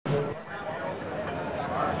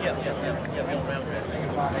Well,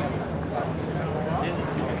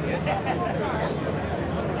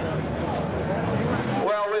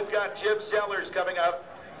 we've got Jim Sellers coming up.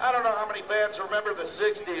 I don't know how many fans remember the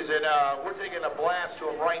 60s, and we're taking a blast to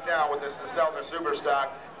them right now with this nostalgia Superstock.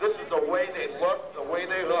 This is the way they looked, the way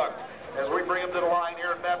they looked, as we bring them to the line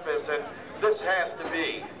here in Memphis, and this has to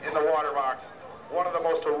be, in the water box, one of the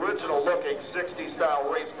most original-looking 60s-style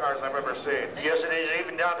race cars I've ever seen. Yes, it is,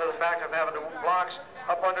 even down to the fact of having the blocks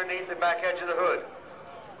up underneath the back edge of the hood.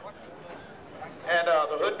 And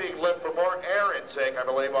the hood being lit for more air intake, I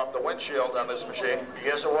believe, off the windshield on this machine.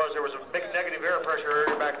 Yes, it was. There was a big negative air pressure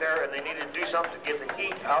area back there, and they needed to do something to get the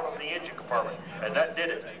heat out of the engine compartment, and that did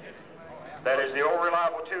it. That is the old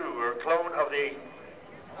Reliable 2, or clone of the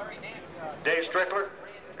Dave Strickler,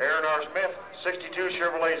 Aaron R. Smith, 62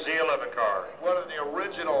 Chevrolet Z11 car. One of the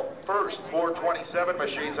original first 427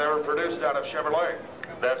 machines ever produced out of Chevrolet.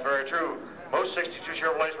 That's very true. Most 62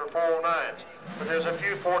 Chevrolets were 409s, but there's a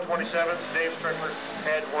few 427s. Dave Strickler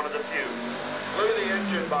had one of the few. Look at the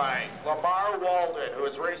engine by Lamar Walden, who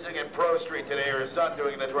is racing in Pro Street today, or his son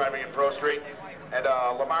doing the driving in Pro Street. And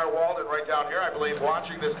Lamar Walden right down here, I believe,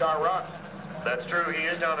 watching this car run. That's true. He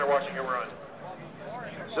is down there watching him run.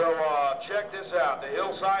 So check this out. The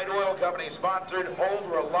Hillside Oil Company sponsored Old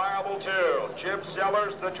Reliable 2. Jim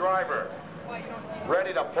Sellers, the driver,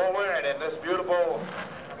 ready to pull in this beautiful...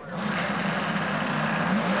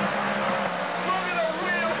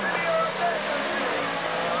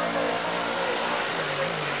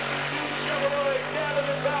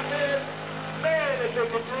 They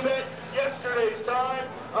could do that yesterday's time,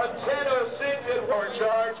 a 10:06 in war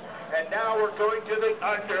charge, and now we're going to the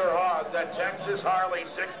Underhog, the Texas Harley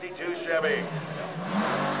 62 Chevy.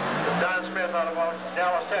 Don Smith out of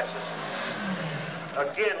Dallas, Texas.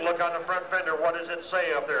 Again, look on the front fender. What does it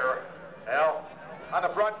say up there, Al? On the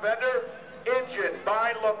front fender, engine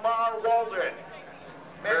by Lamar Walden.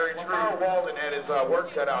 Very true. Lamar Walden had his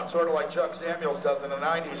work cut out, sort of like Chuck Samuels does in the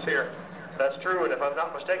 90s here. That's true, and if I'm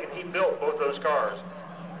not mistaken, he built both those cars,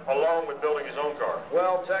 along with building his own car.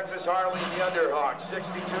 Well, Texas Harley, the Underhog, 62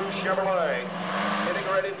 Chevrolet, getting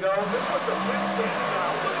ready to go. This was the big thing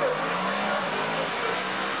now. Look at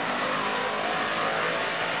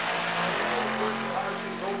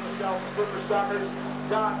Superstockers.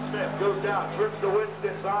 Don Smith goes down, trips the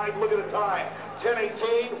Winston side. Look at the time.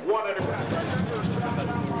 10:18, 100.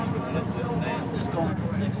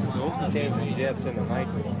 Changing jets in the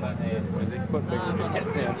micro, and they put bigger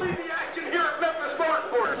jets in.